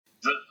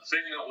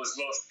thing that was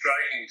most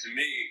striking to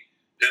me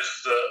is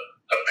the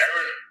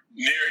apparent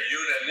near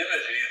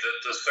unanimity that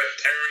the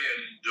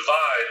sectarian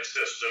divide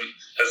system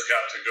has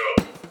got to go.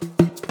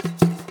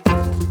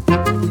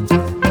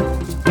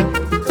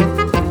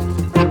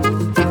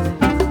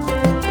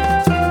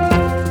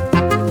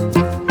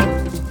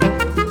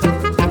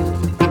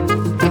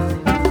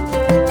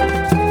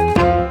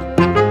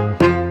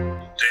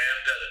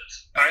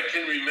 I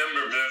can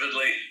remember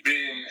vividly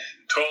being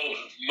told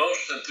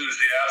most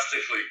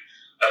enthusiastically,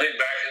 I think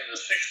back in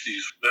the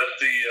 60s, that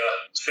the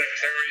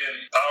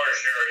sectarian power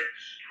sharing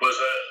was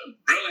a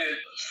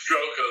brilliant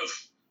stroke of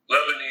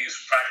Lebanese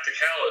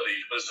practicality.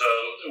 It was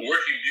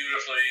working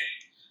beautifully,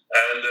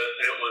 and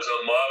it was a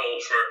model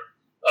for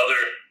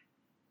other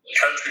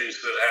countries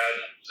that had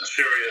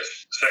serious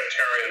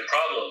sectarian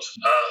problems.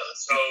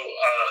 So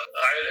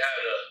I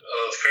had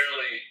a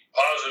fairly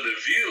positive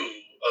view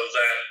of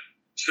that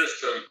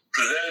system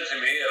presented to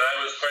me, and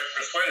I was quite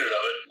persuaded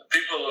of it.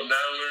 People have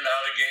now learned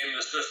how to game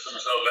the system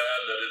so bad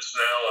that it's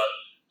now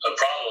a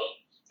problem.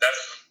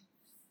 That's,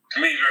 to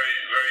me, very,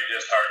 very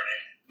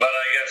disheartening. But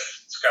I guess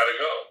it's got to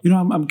go. You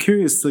know, I'm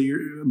curious. So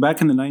you're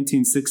back in the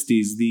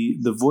 1960s.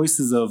 The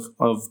voices of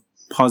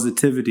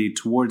positivity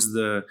towards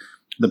the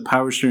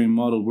power sharing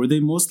model, were they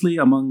mostly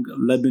among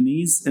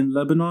Lebanese in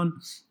Lebanon,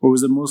 or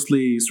was it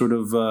mostly sort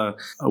of a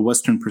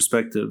Western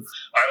perspective?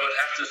 I would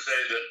have to say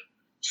that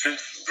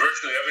since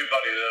virtually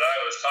everybody that I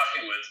was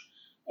talking with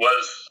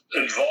was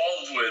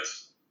involved with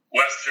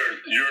Western,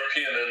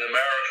 European, and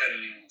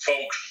American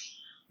folks,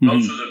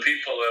 most of the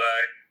people that I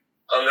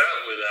hung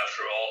out with,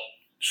 after all.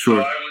 Sure.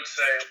 So I would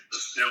say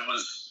it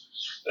was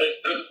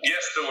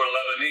yes, there were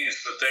Lebanese,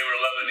 but they were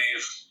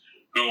Lebanese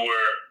who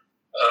were,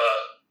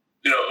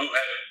 who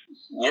had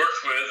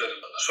worked with and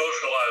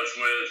socialized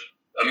with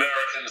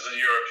Americans and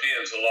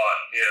Europeans a lot,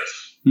 yes.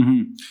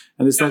 Mm-hmm.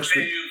 And it's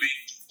actually...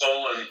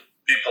 and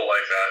people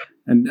like that.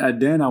 And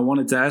Dan, I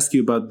wanted to ask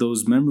you about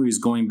those memories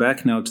going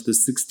back now to the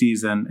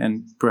 60s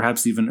and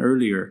perhaps even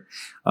earlier.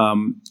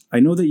 I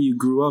know that you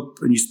grew up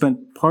and you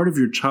spent part of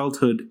your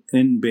childhood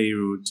in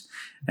Beirut.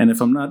 And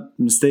if I'm not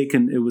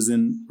mistaken, it was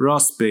in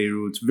Ras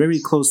Beirut, very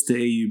close to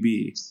AUB.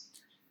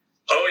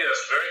 Oh, yes,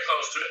 very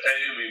close to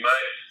AUB.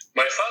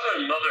 My father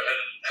and mother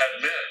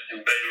had met in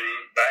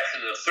Beirut back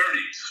in the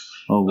 30s.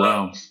 Oh,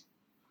 wow.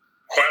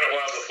 Quite a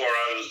while before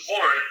I was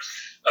born.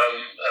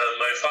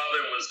 My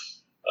father was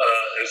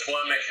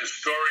Islamic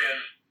historian,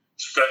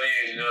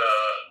 studying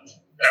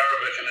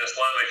Arabic and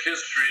Islamic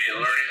history and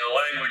learning the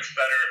language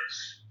better,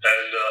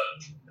 and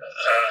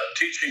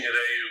teaching at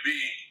AUB.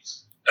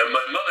 And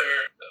my mother,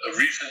 a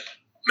recent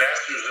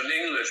master's in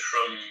English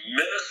from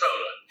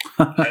Minnesota,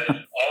 and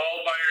all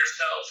by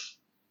herself,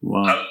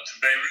 wow, out to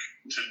Beirut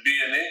to be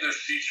an English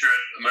teacher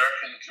at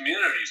American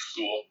Community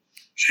School.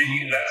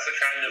 That's the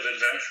kind of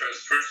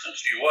adventurous person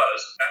she was.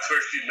 That's where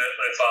she met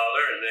my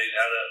father, and they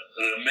had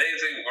an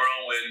amazing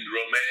whirlwind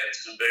romance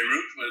in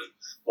Beirut with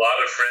a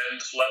lot of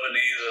friends,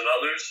 Lebanese and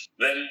others.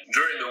 Then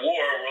during the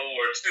war, World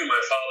War II,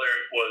 my father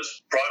was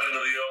brought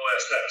into the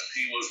OSS.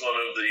 He was one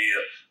of the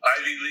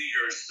Ivy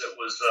Leaguers that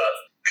was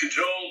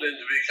cajoled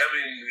into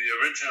becoming the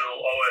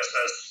original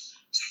OSS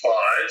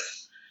spies.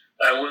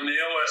 And when the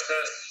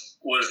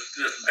OSS was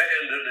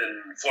disbanded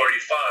in 45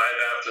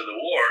 after the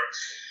war,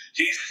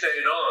 he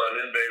stayed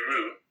on in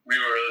Beirut. We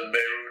were in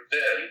Beirut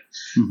then.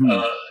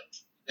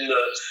 In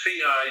the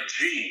CIG,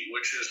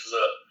 which is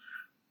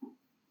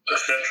the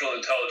Central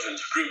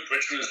Intelligence Group,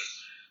 which was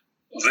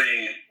the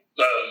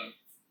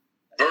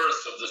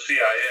birth of the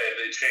CIA.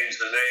 They changed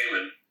the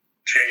name and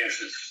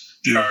changed its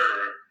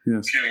charter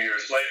a few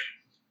years later.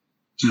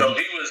 So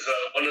he was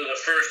one of the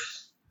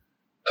first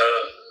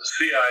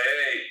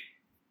CIA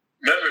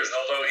members,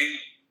 although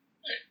he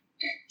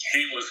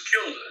was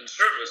killed in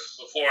service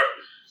before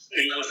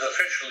it was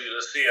officially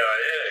the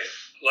CIA.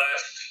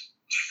 Last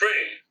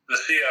spring, the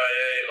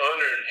CIA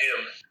honored him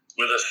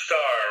with a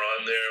star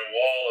on their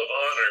wall of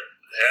honor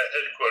at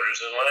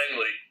headquarters in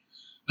Langley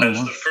as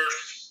the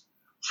first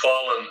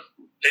fallen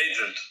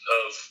agent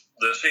of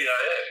the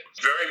CIA.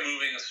 Very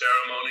moving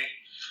ceremony.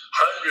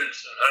 Hundreds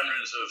and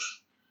hundreds of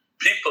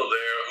people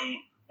there who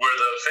were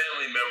the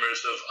family members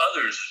of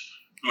others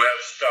who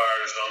have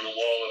stars on the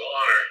wall of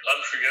honor.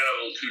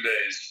 Unforgettable 2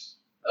 days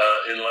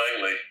in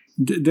Langley.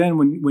 Dan,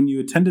 when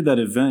you attended that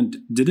event,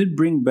 did it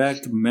bring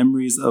back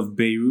memories of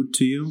Beirut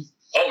to you?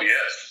 Oh,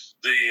 yes.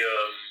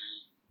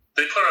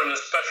 They put on a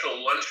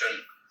special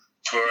luncheon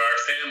for our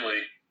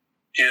family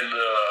in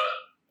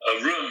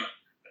a room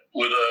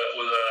with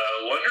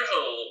a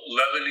wonderful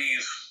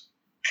Lebanese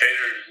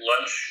catered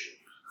lunch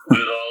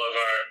with all of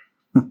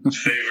our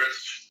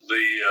favorites.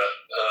 The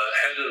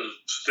head of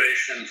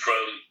station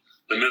from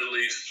the Middle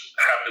East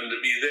happened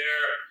to be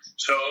there.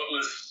 So it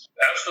was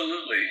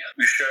absolutely,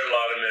 we shared a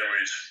lot of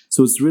memories.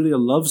 So it's really a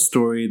love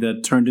story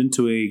that turned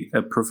into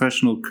a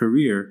professional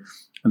career,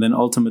 and then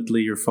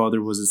ultimately your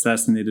father was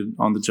assassinated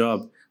on the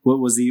job. What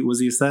was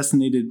he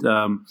assassinated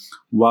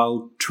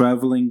while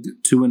traveling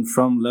to and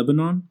from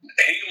Lebanon?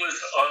 He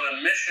was on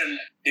a mission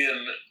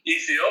in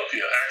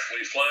Ethiopia,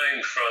 actually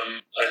flying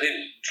from, I think,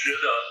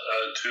 Jeddah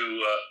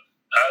to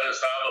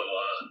Addis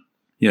Ababa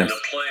in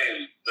a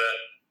plane that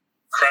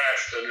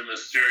crashed under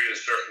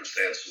mysterious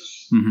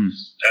circumstances.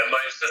 And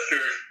my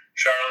sister,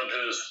 Charlotte,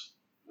 who's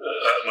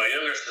my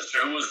younger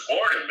sister, who was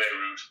born in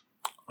Beirut,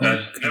 and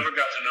never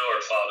got to know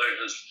her father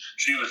because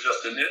she was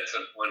just an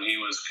infant when he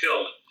was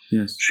killed.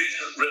 Yes. She's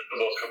written a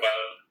book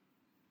about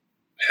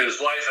his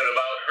life and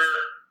about her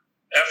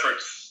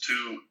efforts to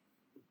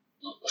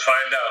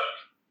find out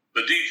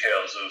the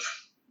details of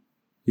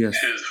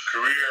his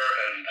career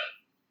and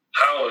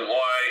how and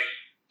why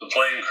the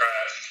plane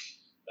crashed.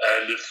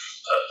 And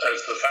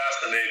it's a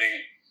fascinating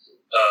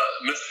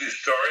mystery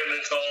story, and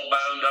it's all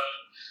bound up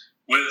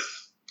with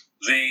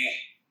the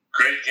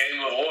great game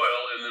of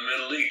oil in the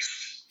Middle East.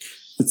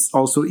 It's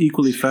also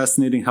equally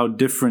fascinating how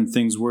different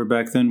things were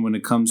back then when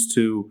it comes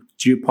to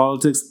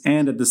geopolitics,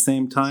 and at the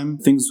same time,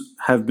 things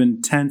have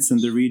been tense in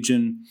the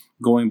region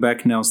going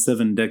back now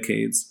 7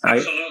 decades.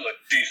 Absolutely.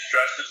 She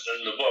stresses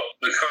in the book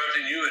the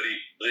continuity,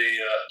 the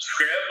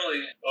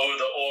scrambling over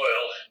the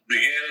oil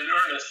began in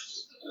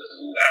earnest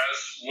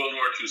as World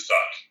War II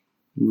stopped.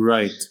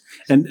 Right.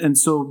 And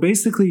so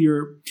basically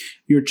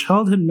your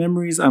childhood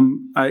memories,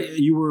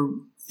 you were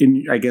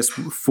in, I guess,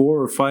 4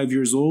 or 5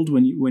 years old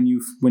when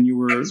you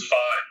were. I was 5.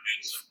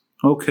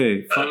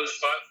 Okay. I was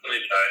 5 when he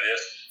died.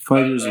 Yes.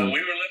 5 years old. We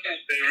were living in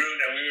Beirut,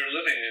 and we were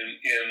living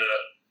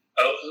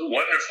in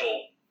wonderful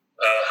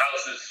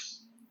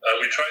houses.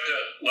 We tried to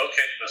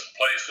locate this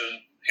place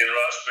in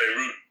Ras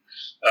Beirut.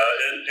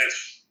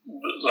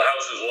 The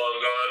house is long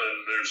gone, and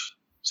there's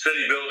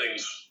city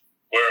buildings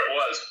where it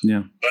was.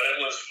 Yeah. But it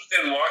was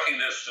within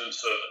walking distance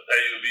of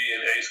AUB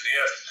and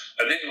ACS.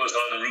 I think it was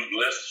on Route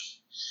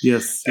List.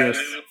 Yes. And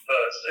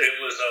it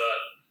was a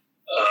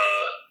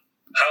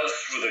house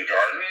with a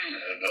garden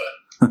and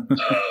a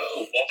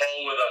wall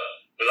with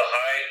a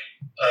high,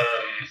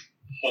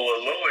 a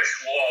lowish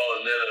wall,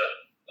 and then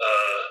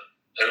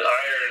an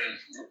iron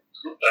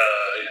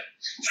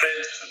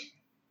fence and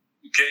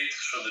gates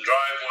for the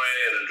driveway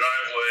and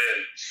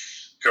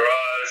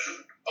garage and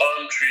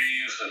palm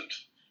trees and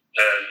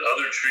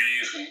other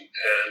trees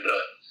and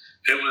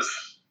it was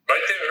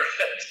right there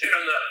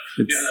in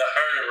the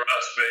heart of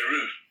Ras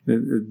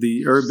Beirut. The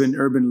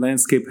urban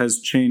landscape has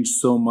changed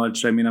so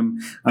much. I mean,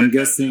 I'm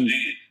guessing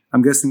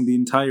the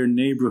entire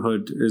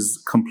neighborhood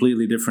is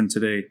completely different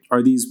today.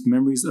 Are these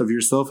memories of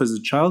yourself as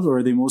a child, or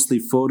are they mostly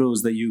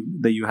photos that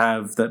you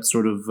have that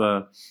sort of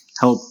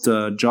helped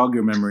jog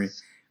your memory?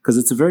 Because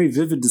it's a very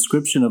vivid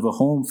description of a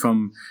home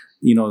from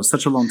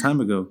such a long time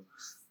ago.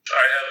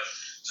 I have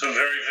some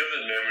very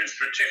vivid memories.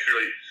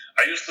 Particularly,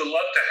 I used to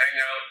love to hang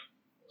out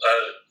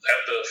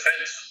at the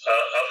fence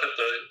up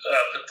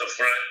at the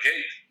front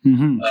gate.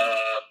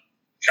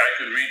 I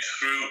could reach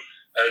through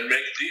and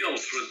make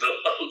deals with the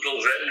local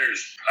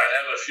vendors. I'd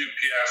have a few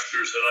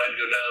piastres, and I'd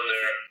go down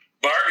there,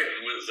 bargain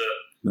with the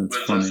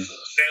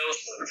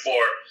salesman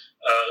for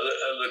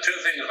the two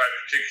things I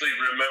particularly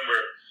remember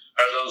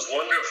are those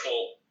wonderful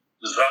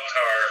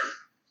Zatar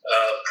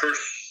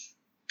purse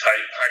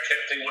type. I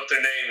can't think what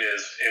their name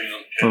is in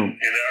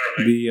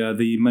Arabic.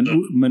 The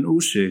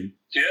manouche.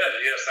 Yeah,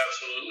 yes,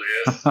 absolutely,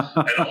 yes.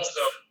 And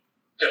also,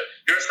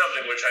 here's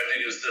something which I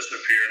think has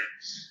disappeared.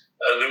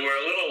 There were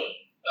a little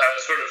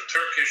sort of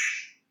Turkish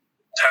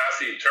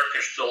taffy,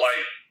 Turkish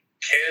delight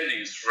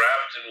candies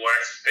wrapped in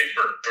wax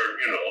paper for,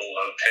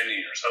 a penny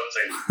or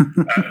something.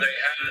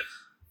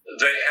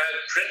 They had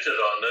printed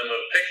on them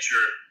a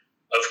picture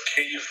of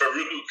King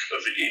Farouk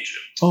of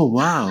Egypt. Oh,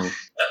 wow.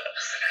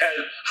 And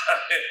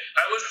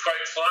I was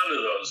quite fond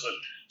of those. And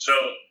so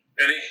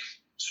any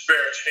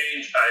spare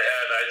change I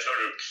had, I'd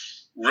sort of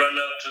run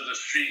up to the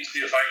street,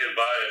 see if I could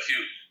buy a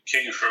few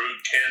King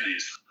Farouk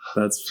candies.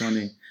 That's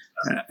funny.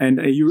 And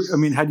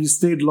had you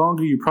stayed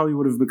longer, you probably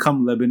would have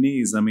become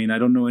Lebanese. I mean, I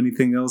don't know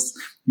anything else.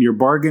 You're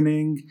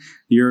bargaining,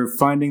 you're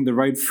finding the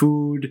right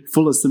food,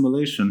 full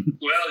assimilation.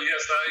 Well,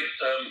 yes,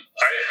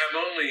 I have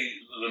only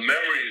the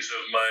memories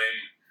of my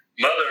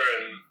mother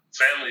and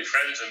family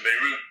friends in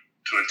Beirut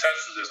to attest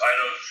to this. I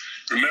don't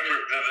remember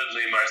it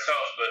vividly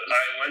myself, but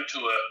I went to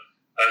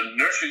a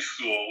nursery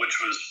school which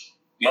was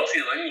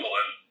multilingual,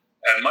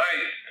 and my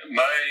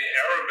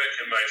Arabic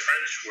and my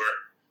French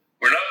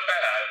were not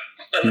bad.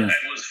 Yeah. I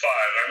was 5.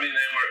 I mean,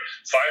 they were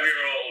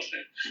 5-year-old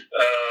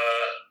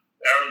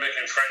Arabic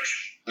and French.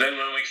 Then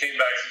when we came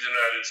back to the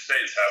United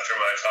States after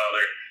my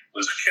father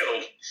was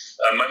killed,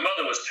 my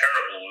mother was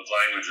terrible with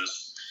languages.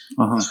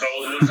 So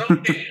there was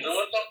nobody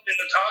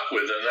to talk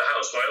with in the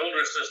house. My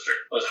older sister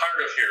was hard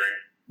of hearing,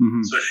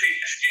 so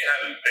she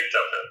hadn't picked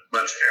up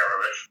much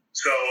Arabic.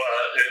 So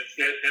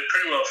it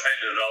pretty well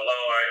faded,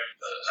 although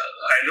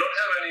I don't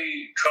have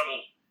any trouble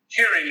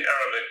hearing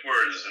Arabic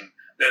words, and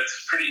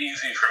it's pretty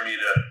easy for me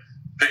to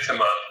pick them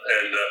up,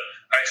 and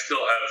I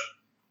still have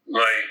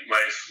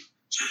my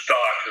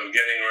stock of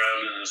getting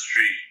around in the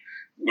street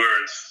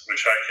words,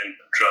 which I can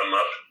drum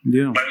up.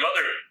 Yeah. My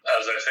mother,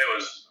 as I say,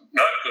 was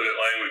not good at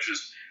languages,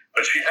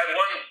 but she had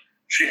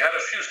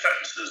a few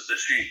sentences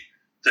that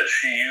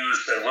she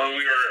used, and when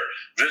we were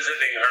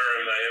visiting her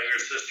and my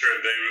younger sister in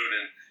Beirut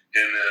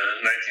in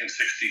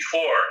 1964,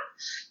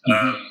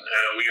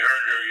 we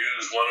heard her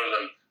use one of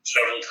them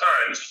several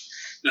times.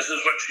 This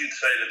is what she'd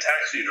say to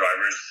taxi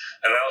drivers,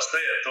 and I'll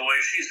say it the way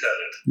she said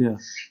it. Yeah.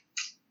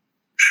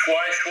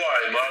 Shwai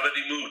shwai,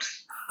 mavadi moot.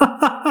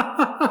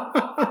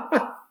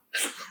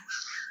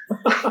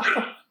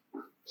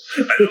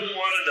 I don't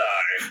want to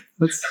die.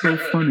 That's so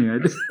funny.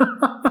 Shwai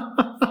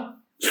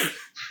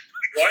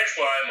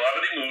shwai,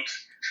 mavadi moot.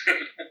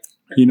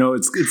 You know,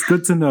 it's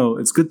good to know.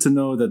 It's good to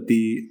know that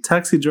the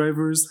taxi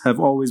drivers have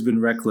always been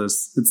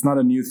reckless. It's not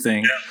a new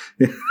thing.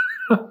 Yeah.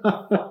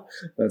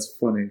 That's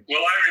funny.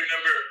 Well, I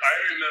remember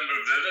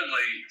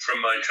vividly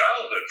from my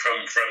childhood,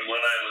 from when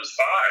I was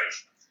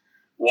 5,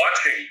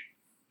 watching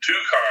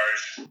two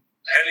cars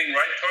heading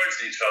right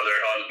towards each other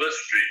on Bliss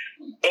Street,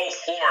 both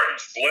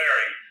horns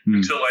blaring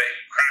until they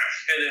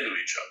crashed head into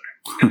each other.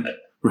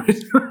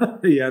 Right?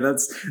 Yeah,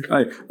 that's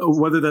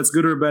whether that's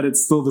good or bad,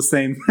 it's still the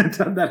same.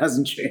 That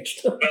hasn't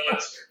changed. Well,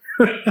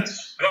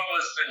 it's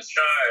always been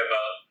shy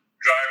about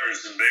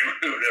drivers in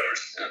Beirut ever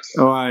since.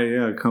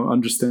 Oh,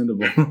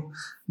 understandable.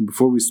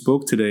 Before we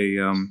spoke today,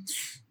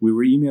 we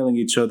were emailing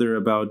each other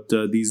about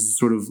these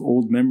sort of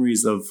old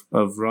memories of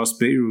Ras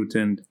Beirut,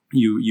 and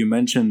you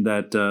mentioned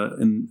that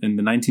in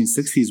the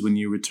 1960s when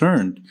you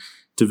returned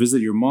to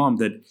visit your mom,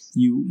 that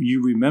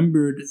you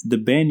remembered the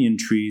banyan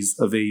trees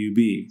of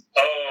AUB.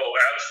 Oh,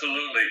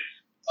 absolutely.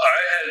 I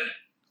had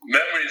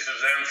memories of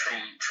them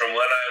from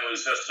when I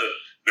was just a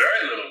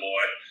very little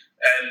boy,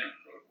 and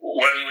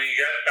when we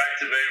got back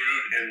to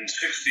Beirut in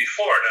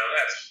 '64, now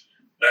that's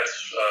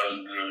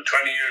 20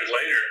 years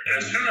later.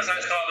 As soon as I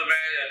saw the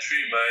banyan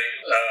tree, my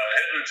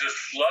head was just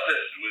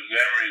flooded with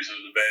memories of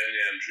the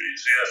banyan trees.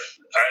 Yes,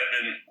 I had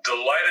been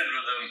delighted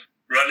with them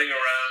running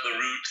around the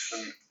roots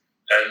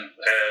and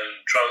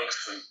trunks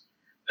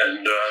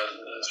and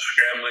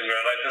scrambling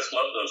around. I just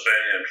love those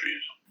banyan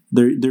trees.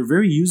 They're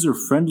very user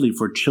friendly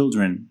for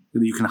children.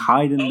 You can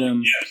hide in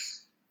them.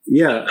 Yes.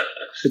 Yeah,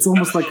 it's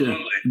almost like a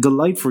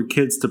delight for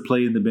kids to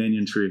play in the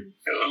banyan tree.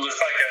 It was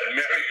like a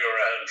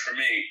merry-go-round for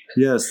me.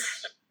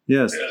 Yes.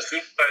 Yeah, as soon as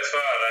I saw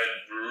it,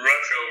 I'd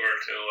rush over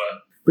to.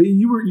 But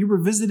you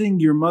were visiting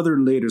your mother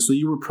later, so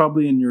you were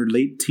probably in your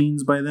late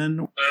teens by then.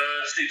 21.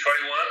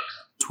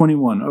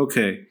 21.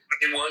 Okay.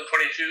 21,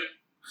 22.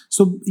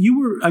 So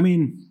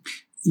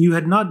you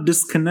had not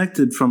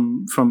disconnected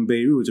from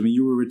Beirut. I mean,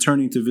 you were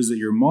returning to visit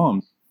your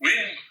mom. We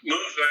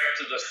moved back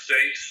to the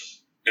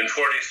States in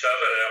 47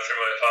 after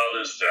my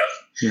father's death,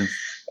 yeah,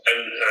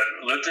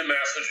 and lived in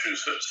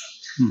Massachusetts.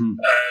 Mm-hmm.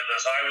 And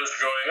as I was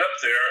growing up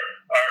there,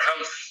 our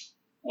house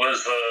was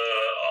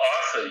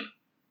often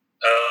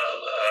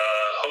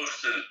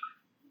hosted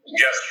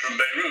guests from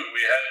Beirut.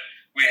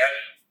 We had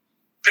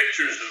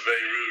pictures of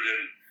Beirut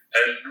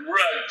and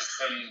rugs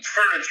and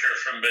furniture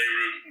from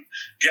Beirut, and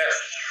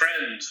guests,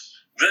 friends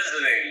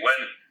visiting.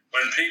 When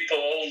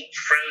old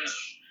friends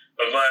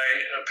of my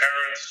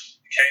parents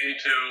came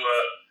to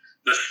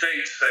the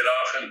States, they'd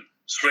often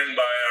swing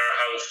by our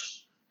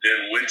house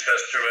in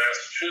Winchester,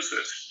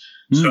 Massachusetts.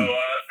 So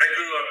I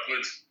grew up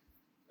with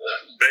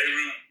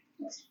Beirut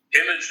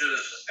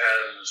images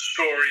and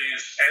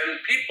stories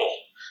and people.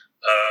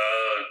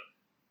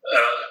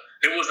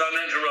 It was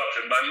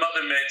uninterrupted. My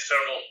mother made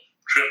several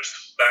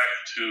trips back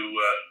to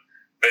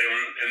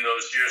Beirut in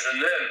those years.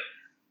 And then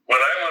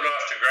when I went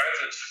off to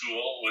graduate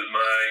school with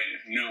my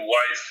new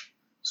wife,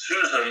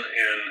 Susan,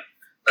 in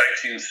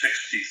 1963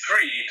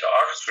 to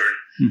Oxford,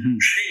 mm-hmm.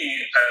 she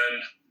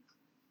and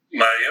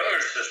my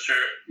younger sister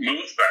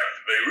moved back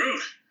to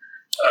Beirut.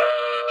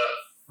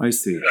 I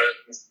see.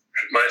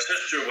 My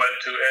sister went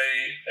to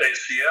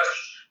ACS,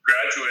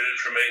 graduated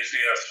from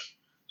ACS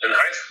in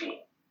high school.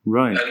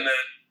 Right. And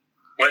then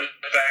went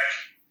back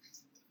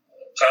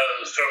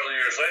several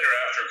years later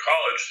after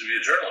college to be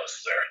a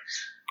journalist there.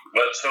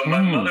 But so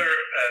my mother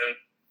and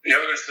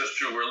younger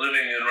sister were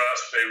living in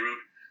Ras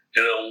Beirut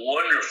in a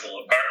wonderful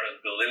apartment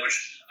building, which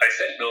I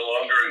think no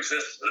longer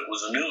exists, but it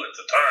was new at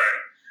the time.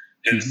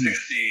 In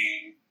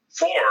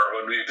 '64,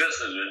 when we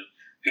visited,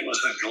 it was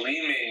a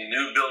gleaming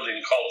new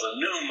building called the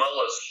New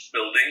Mullis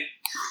Building.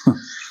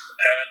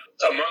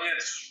 And among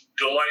its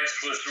delights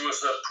there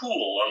was a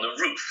pool on the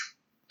roof,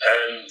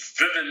 and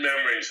vivid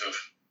memories of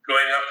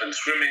going up and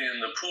swimming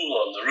in the pool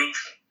on the roof.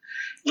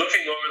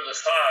 Looking over the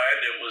side,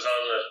 it was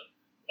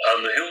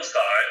on the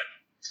hillside,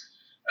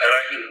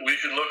 and we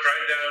could look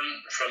right down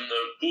from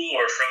the pool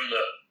or from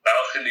the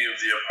balcony of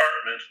the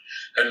apartment,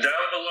 and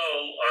down below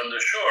on the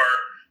shore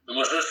there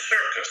was a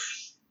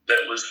circus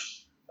that was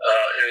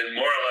in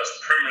more or less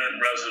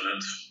permanent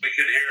residence. We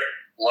could hear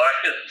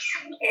lions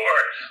roar.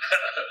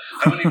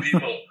 How many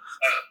people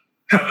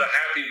have a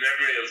happy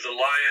memory of the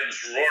lions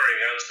roaring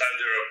outside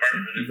their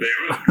apartment in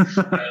Beirut?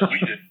 We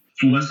did.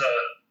 There was a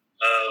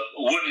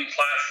wooden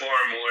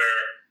platform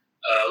where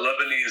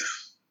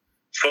Lebanese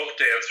folk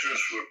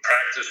dancers were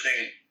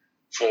practicing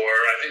for,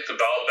 I think, the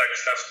Baalbek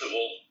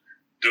Festival,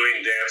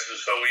 doing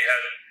dances. So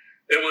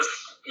it was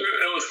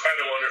quite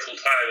a wonderful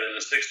time in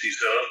the 60s.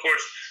 And of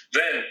course,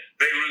 then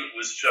Beirut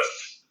was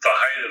just the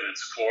height of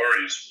its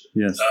glories.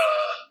 Yes.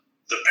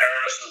 The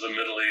Paris of the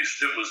Middle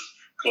East. It was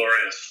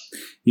glorious.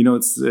 You know,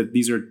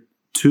 these are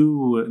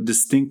two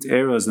distinct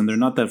eras, and they're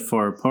not that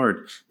far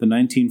apart. The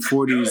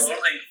 1940s. No,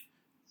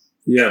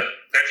 Yeah.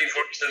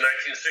 1940s and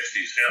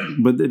 1960s, yeah.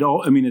 But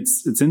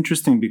it's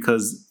interesting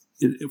because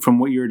from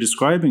what you're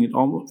describing, it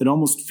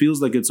almost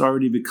feels like it's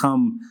already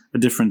become a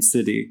different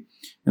city.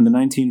 In the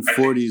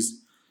 1940s,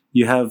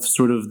 you have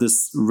sort of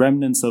this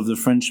remnants of the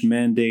French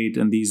Mandate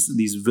and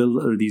these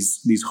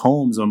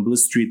homes on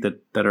Bliss Street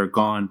that are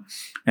gone.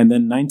 And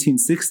then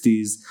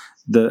 1960s,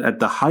 at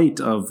the height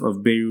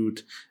of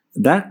Beirut,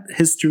 that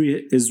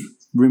history is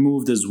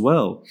removed as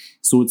well.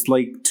 So it's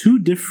like two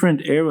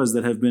different eras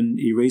that have been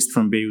erased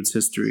from Beirut's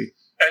history.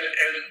 And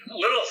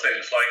little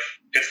things like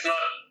it's not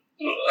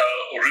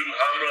Rue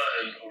Hamra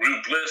and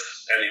Rue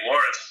Bliss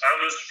anymore. It's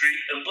Hamra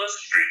Street and Bliss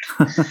Street.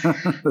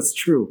 That's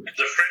true.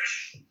 The French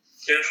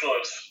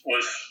influence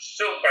was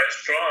still quite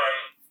strong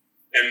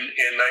in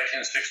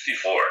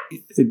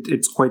 1964.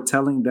 It's quite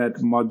telling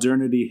that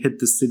modernity hit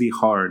the city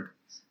hard.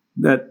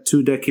 That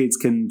 2 decades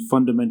can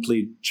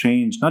fundamentally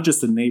change not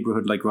just a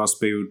neighborhood like Ras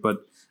Beirut,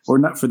 or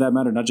not for that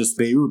matter, not just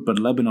Beirut, but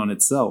Lebanon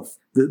itself.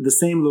 The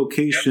same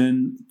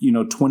location,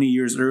 20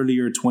 years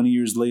earlier, 20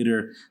 years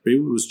later,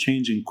 Beirut was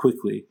changing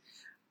quickly.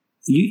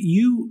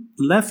 You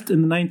left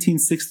in the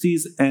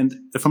 1960s, and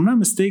if I'm not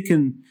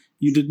mistaken,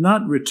 you did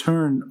not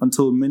return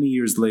until many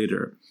years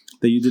later.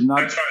 That you did not.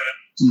 That's right.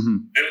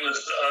 Mm-hmm. It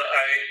was.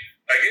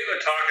 I gave a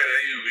talk at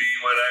AUB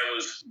when I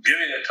was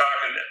giving a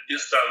talk in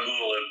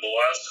Istanbul at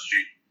Boğaz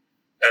Street,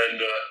 and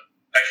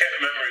I can't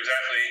remember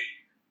exactly.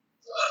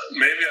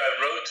 Maybe I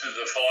wrote to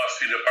the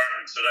philosophy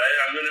department and said,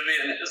 I'm going to be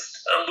in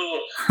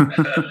Istanbul.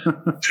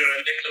 Should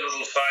I make a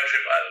little side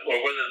trip? Or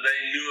whether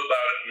they knew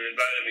about it and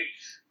invited me.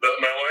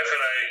 But my wife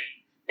and I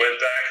went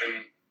back,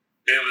 and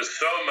it was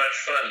so much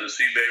fun to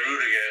see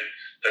Beirut again.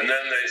 And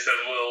then they said,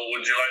 well,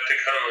 would you like to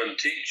come and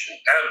teach?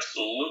 And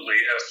absolutely,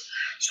 yes.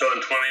 So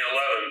in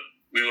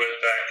 2011, we went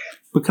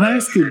back. But can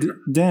I ask you,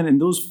 Dan, in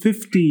those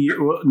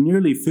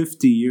nearly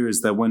 50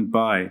 years that went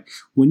by,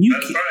 when you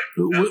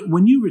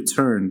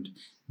returned,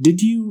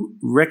 did you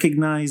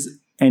recognize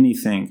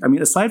anything? I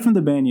mean, aside from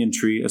the banyan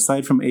tree,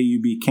 aside from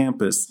AUB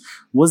campus,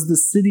 was the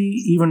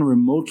city even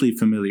remotely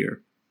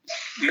familiar?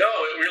 No,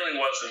 it really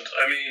wasn't.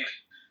 I mean,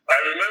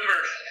 I remember,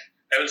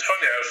 and it's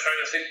funny, I was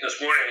trying to think this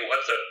morning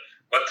what the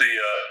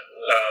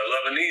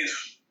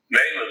Lebanese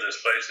name of this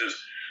place is,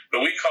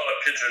 but we call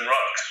it Pigeon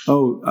Rocks.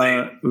 Oh,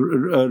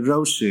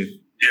 Roshi.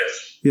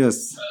 Yes.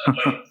 Yes. That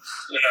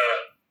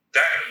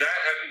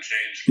hadn't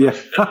changed. Yeah,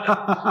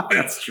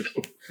 that's true.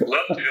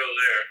 Love to go there.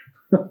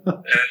 But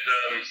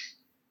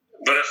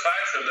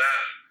aside from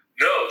that,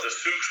 no, the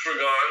souks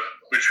were gone,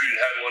 which we'd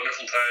had a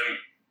wonderful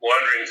time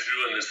wandering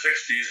through in the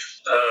 60s.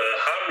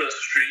 Hamra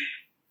Street,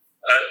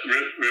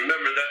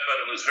 remember that, but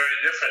it was very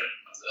different.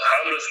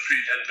 Hamra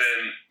Street had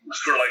been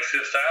sort of like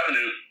Fifth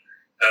Avenue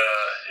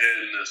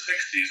in the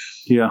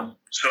 60s. Yeah.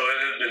 So it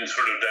had been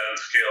sort of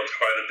downscaled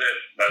quite a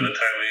bit by the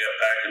time we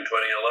got back in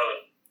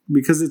 2011.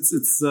 Because it's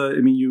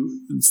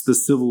the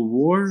Civil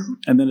War,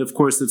 and then of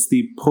course it's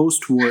the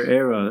post-war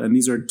era, and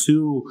these are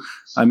two,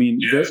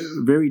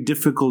 very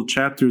difficult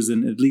chapters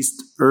in at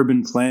least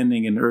urban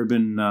planning and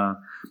urban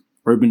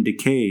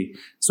decay.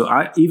 So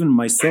even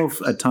myself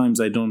at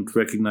times I don't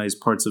recognize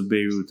parts of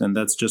Beirut, and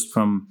that's just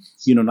from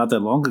not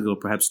that long ago,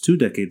 perhaps 2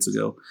 decades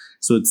ago.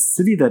 So it's a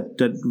city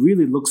that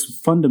really looks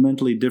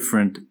fundamentally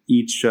different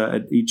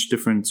at each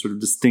different sort of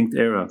distinct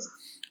era,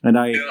 and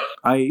I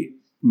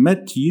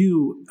met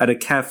you at a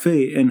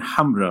cafe in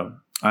Hamra.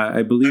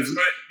 I believe. That's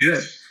right.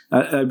 Yes.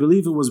 I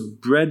believe it was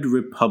Bread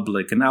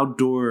Republic, an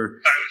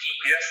outdoor.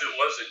 Yes, it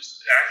was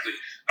exactly.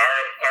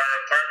 Our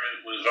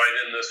apartment was right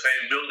in the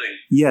same building.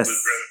 Yes. With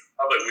Bread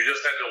Republic. We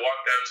just had to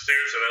walk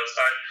downstairs and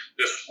outside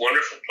this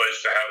wonderful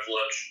place to have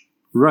lunch.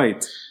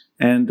 Right,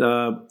 and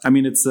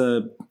it's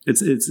a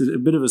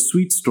bit of a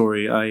sweet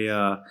story.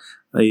 A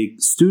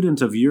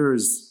student of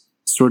yours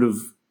sort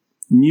of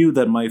knew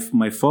that my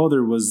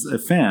father was a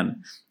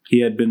fan. He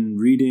had been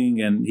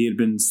reading and he had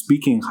been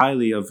speaking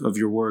highly of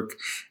your work.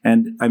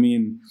 And I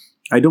mean,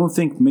 I don't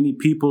think many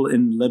people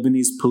in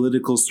Lebanese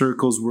political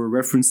circles were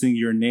referencing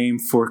your name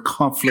for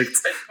conflict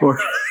or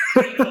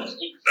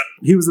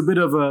he was a bit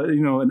of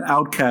an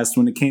outcast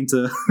when it came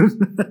to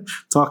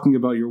talking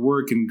about your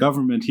work in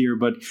government here.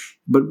 But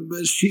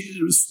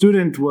she was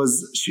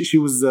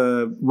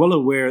well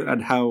aware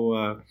at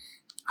how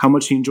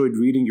much she enjoyed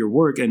reading your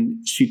work.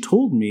 And she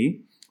told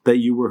me that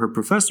you were her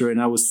professor,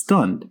 and I was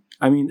stunned.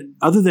 I mean,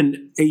 other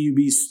than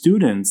AUB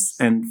students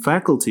and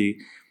faculty,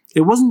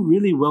 it wasn't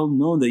really well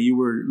known that you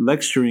were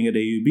lecturing at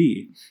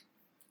AUB.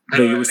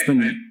 That you were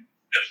spending.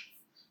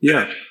 Yeah.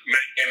 I mean,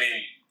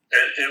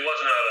 it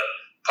wasn't a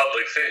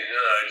public thing.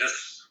 I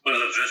just was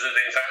a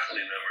visiting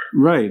faculty member.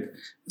 Right.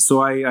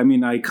 So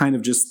I kind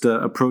of just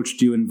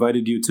approached you,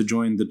 invited you to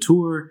join the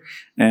tour,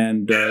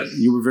 and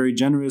you were very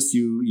generous.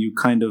 You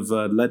kind of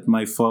let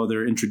my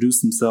father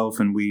introduce himself,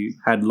 and we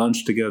had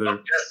lunch together. Oh,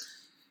 yes.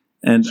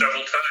 And several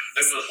times.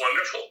 This was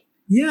wonderful.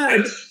 Yeah.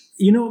 Yes.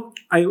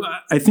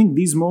 I think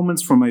these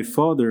moments for my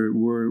father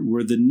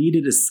were the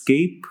needed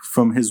escape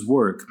from his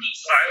work.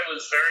 I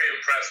was very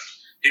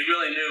impressed he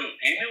really knew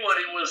what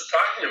he was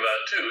talking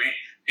about too.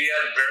 He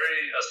had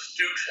very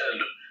astute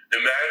and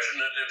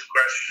imaginative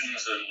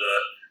questions and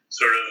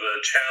sort of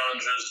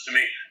challenges to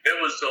me.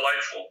 It was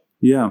delightful.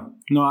 Yeah,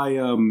 no,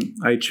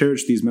 I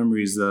cherish these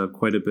memories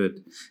quite a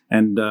bit,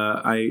 and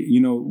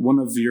one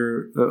of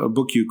a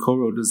book you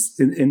co-wrote is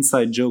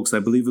Inside Jokes. I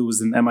believe it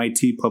was an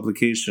MIT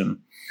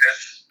publication.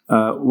 Yes.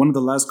 One of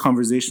the last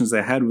conversations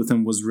I had with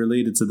him was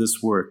related to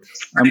this work.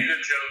 Pretty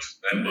good jokes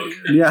in that book.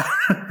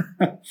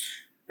 Yeah.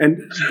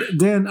 And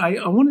Dan,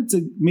 I wanted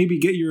to maybe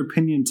get your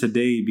opinion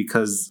today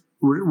because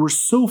we're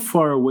so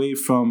far away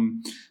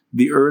from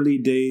the early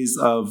days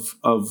of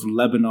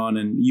Lebanon,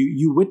 and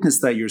you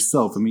witnessed that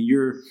yourself. I mean,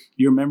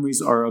 your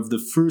memories are of the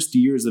first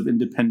years of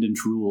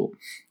independent rule.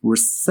 We're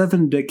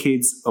 7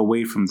 decades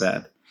away from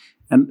that,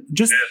 and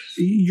just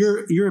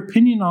your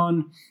opinion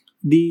on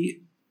the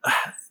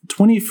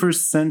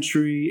 21st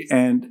century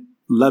and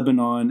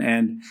Lebanon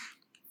and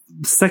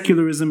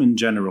secularism in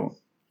general.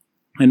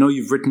 I know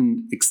you've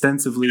written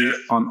extensively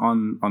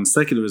on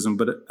secularism,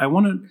 but I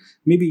want to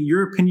maybe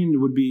your opinion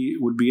would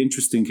be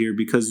interesting here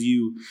because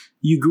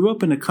you grew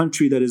up in a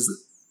country that is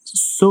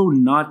so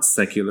not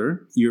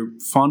secular. Your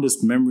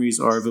fondest memories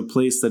are of a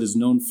place that is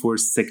known for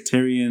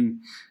sectarian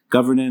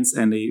governance,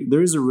 and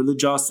there is a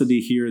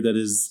religiosity here that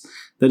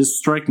is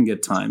striking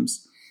at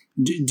times.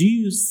 Do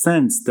you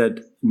sense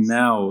that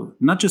now,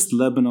 not just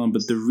Lebanon,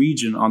 but the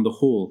region on the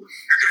whole,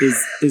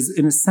 is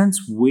in a sense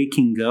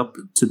waking up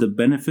to the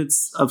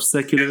benefits of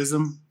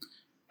secularism?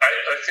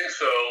 I think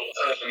so.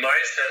 My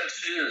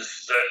sense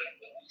is that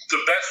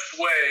the best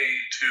way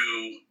to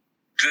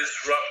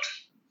disrupt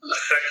the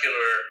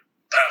secular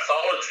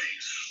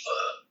pathologies,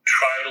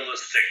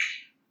 tribalistic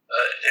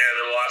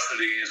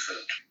animosities,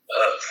 and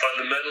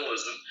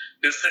fundamentalism,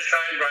 is to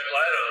shine bright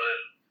light on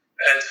it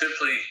and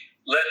simply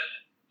let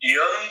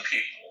young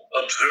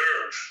people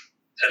observe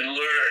and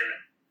learn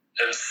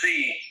and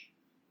see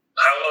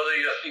how other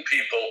young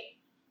people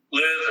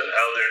live and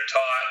how they're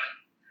taught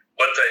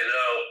what they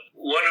know.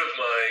 One of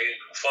my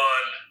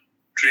fond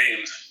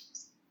dreams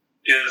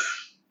is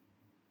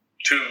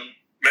to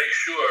make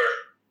sure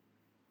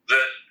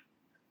that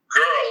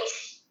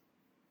girls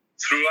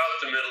throughout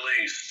the Middle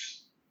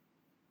East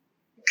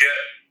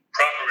get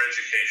proper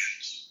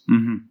educations.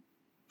 Mm-hmm.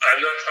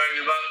 I'm not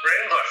talking about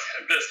brainwashing.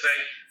 I'm just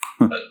saying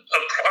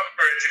a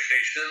proper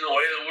education in the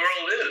way the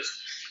world is,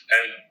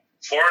 and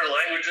foreign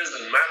languages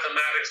and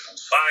mathematics and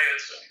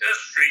science and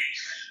history,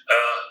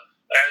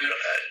 and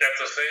at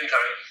the same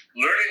time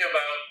learning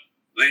about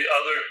the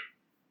other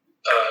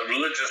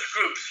religious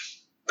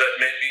groups that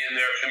may be in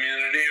their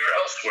community or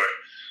elsewhere.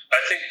 I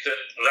think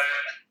that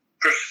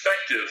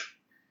perspective,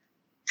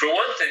 for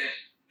one thing,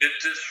 it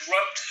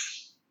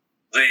disrupts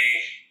the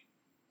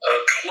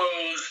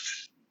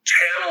closed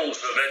channels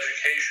of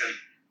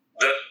education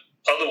that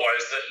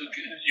otherwise that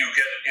you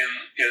get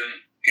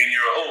in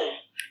your home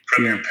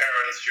from your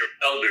parents, your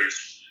elders.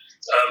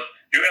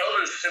 Your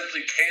elders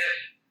simply can't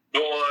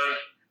go on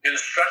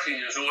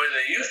instructing you the way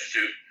they used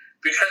to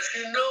because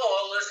you know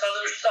all this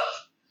other stuff.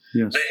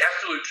 Yes. They have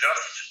to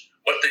adjust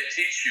what they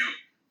teach you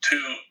to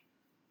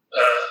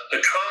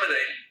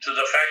accommodate to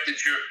the fact that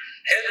your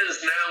head is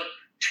now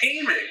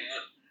teeming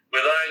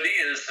with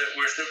ideas that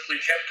were simply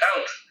kept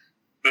out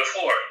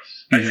before.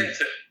 Mm-hmm. I think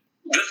that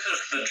this is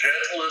the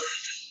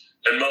gentlest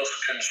and most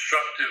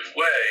constructive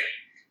way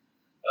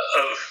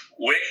of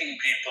waking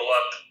people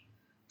up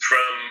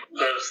from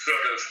the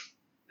sort of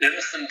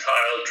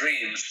infantile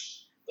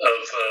dreams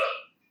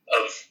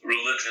of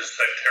religious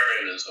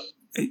sectarianism.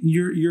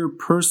 Your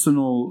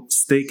personal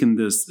stake in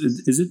this,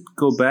 is it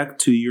go back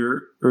to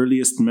your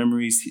earliest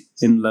memories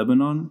in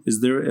Lebanon?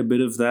 Is there a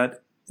bit of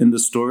that in the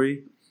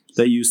story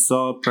that you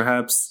saw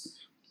perhaps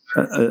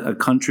a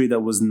country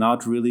that was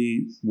not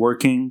really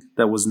working,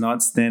 that was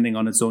not standing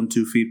on its own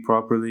 2 feet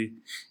properly,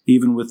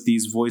 even with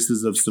these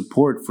voices of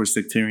support for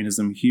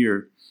sectarianism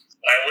here?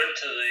 I went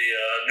to the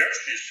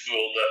nursery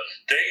school,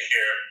 the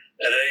daycare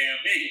at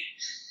AUB,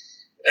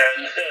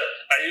 and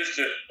I used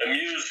to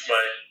amuse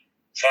my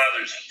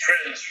father's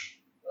friends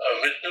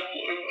with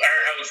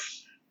our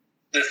house,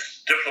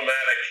 this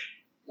diplomatic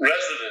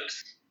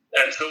residence,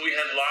 and so we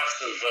had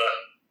lots of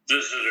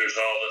visitors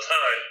all the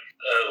time.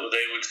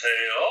 They would say,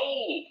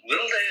 "Oh,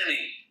 little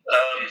Danny,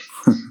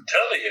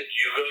 tell me, do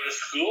you go to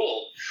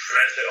school?" And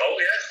I say, "Oh,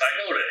 yes, I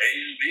go to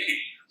AUB."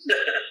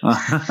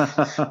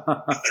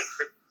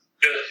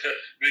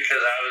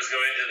 Because I was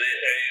going to the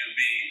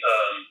AUB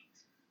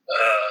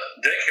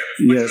daycare,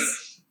 which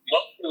was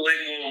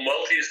multilingual,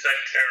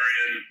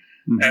 multi-sectarian,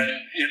 and,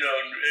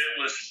 it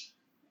was,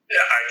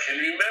 I can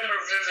remember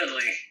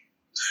vividly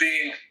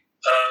seeing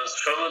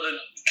some of the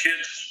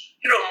kids,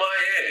 my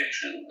age,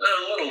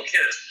 little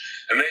kids,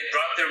 and they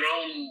brought their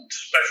own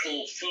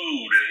special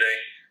food, and they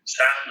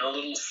sat in a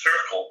little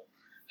circle.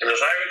 And as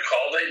I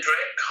recall, they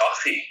drank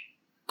coffee,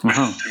 which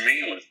to me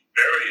was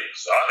very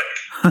exotic.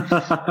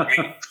 I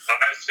mean, 5,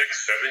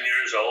 6, 7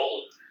 years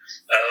old.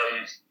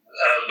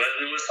 But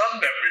there was some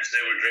beverage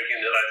they were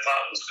drinking that I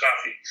thought was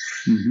coffee.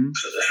 Mm-hmm.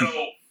 So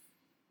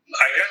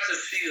I got to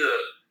see the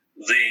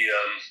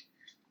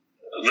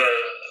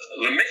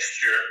the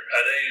mixture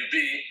at AUB,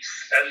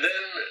 and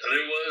then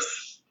there was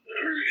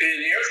in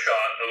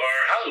earshot of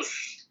our house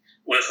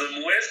was the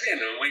muezzin,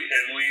 and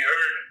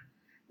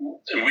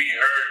we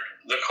heard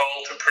the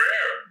call to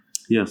prayer.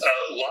 Yes.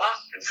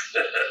 Live.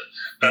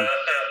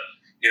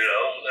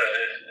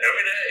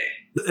 Every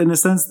day. In a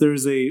sense,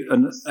 there's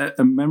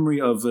a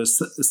memory of a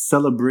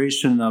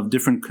celebration of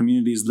different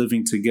communities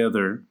living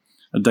together,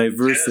 a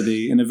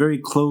diversity in a very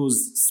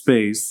closed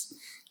space,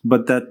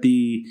 but that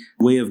the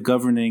way of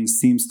governing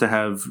seems to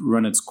have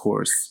run its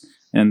course,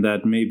 and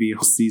that maybe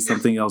we'll see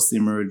something else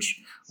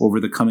emerge over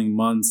the coming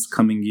months,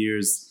 coming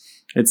years.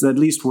 It's at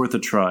least worth a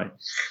try.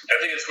 I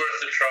think it's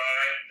worth a try,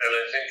 and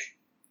I think,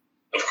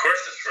 of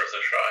course, it's worth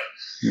a try.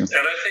 Yeah.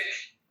 And I think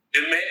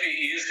it may be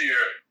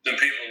easier than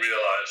people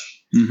realize.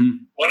 Mm-hmm.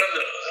 One of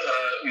the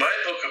my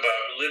book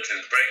about religion,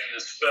 Breaking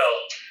the Spell,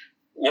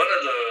 one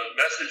of the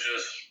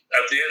messages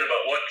at the end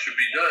about what should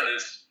be done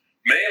is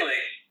mainly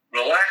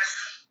relax.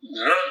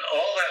 Not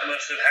all that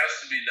much that has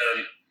to be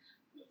done.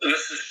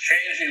 This is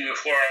changing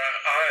before our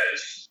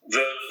eyes.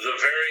 The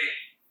very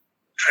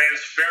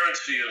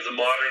transparency of the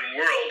modern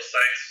world,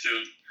 thanks to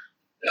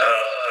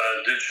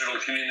digital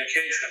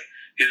communication,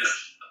 is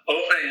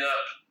opening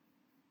up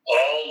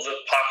all the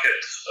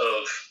pockets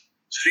of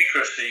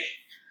secrecy,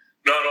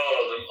 not all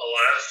of them,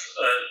 alas,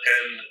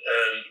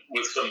 and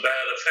with some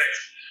bad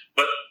effects.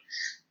 But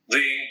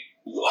the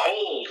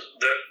hold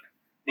that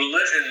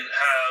religion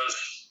has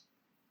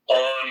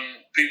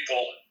on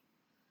people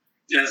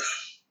is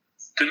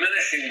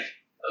diminishing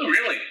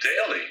really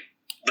daily.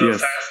 The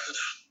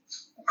fastest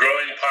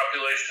growing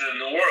population in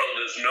the world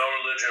is no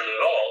religion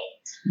at all.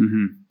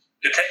 Mm-hmm.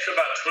 It takes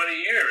about 20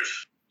 years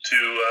to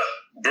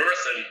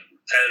birth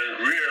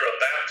and rear a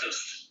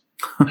Baptist,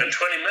 and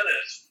 20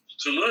 minutes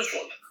to lose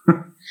one.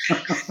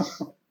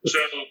 So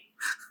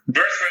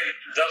birth rate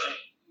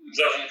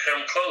doesn't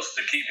come close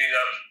to keeping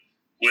up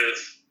with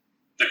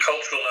the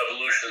cultural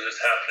evolution that's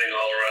happening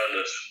all around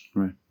us.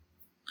 Right.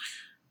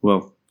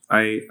 Well,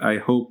 I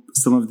hope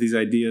some of these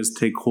ideas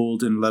take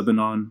hold in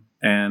Lebanon,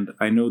 and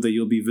I know that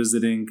you'll be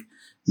visiting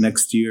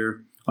next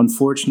year.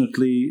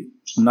 Unfortunately,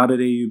 not at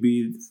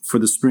AUB for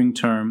the spring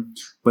term,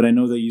 but I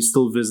know that you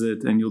still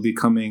visit and you'll be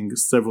coming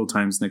several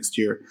times next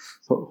year.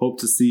 Hope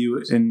to see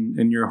you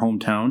in your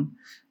hometown.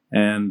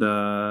 And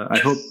I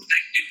hope,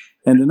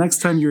 and the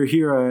next time you're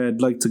here,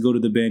 I'd like to go to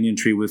the banyan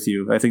tree with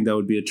you. I think that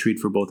would be a treat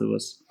for both of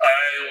us. I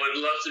would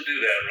love to do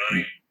that,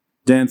 Ronnie.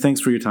 Dan,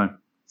 thanks for your time.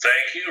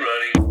 Thank you, Ronnie.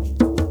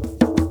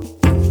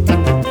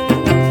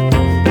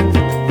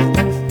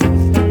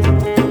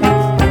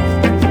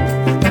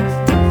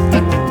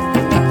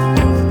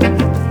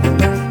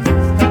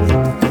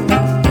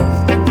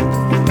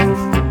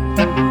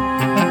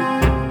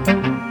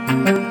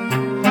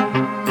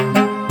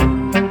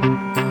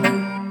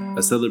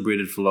 A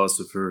celebrated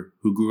philosopher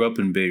who grew up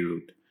in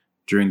Beirut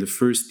during the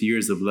first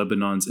years of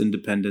Lebanon's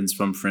independence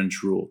from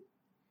French rule.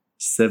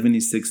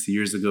 76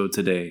 years ago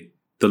today,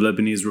 the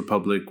Lebanese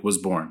Republic was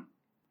born.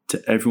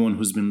 To everyone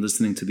who's been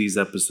listening to these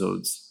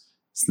episodes,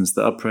 since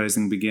the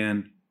uprising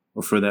began,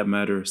 or for that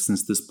matter,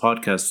 since this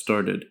podcast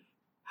started,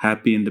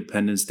 Happy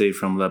Independence Day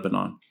from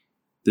Lebanon.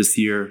 This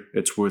year,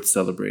 it's worth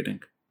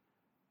celebrating.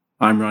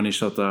 I'm Ronnie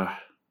Shatah,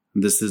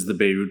 and this is the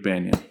Beirut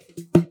Banyan.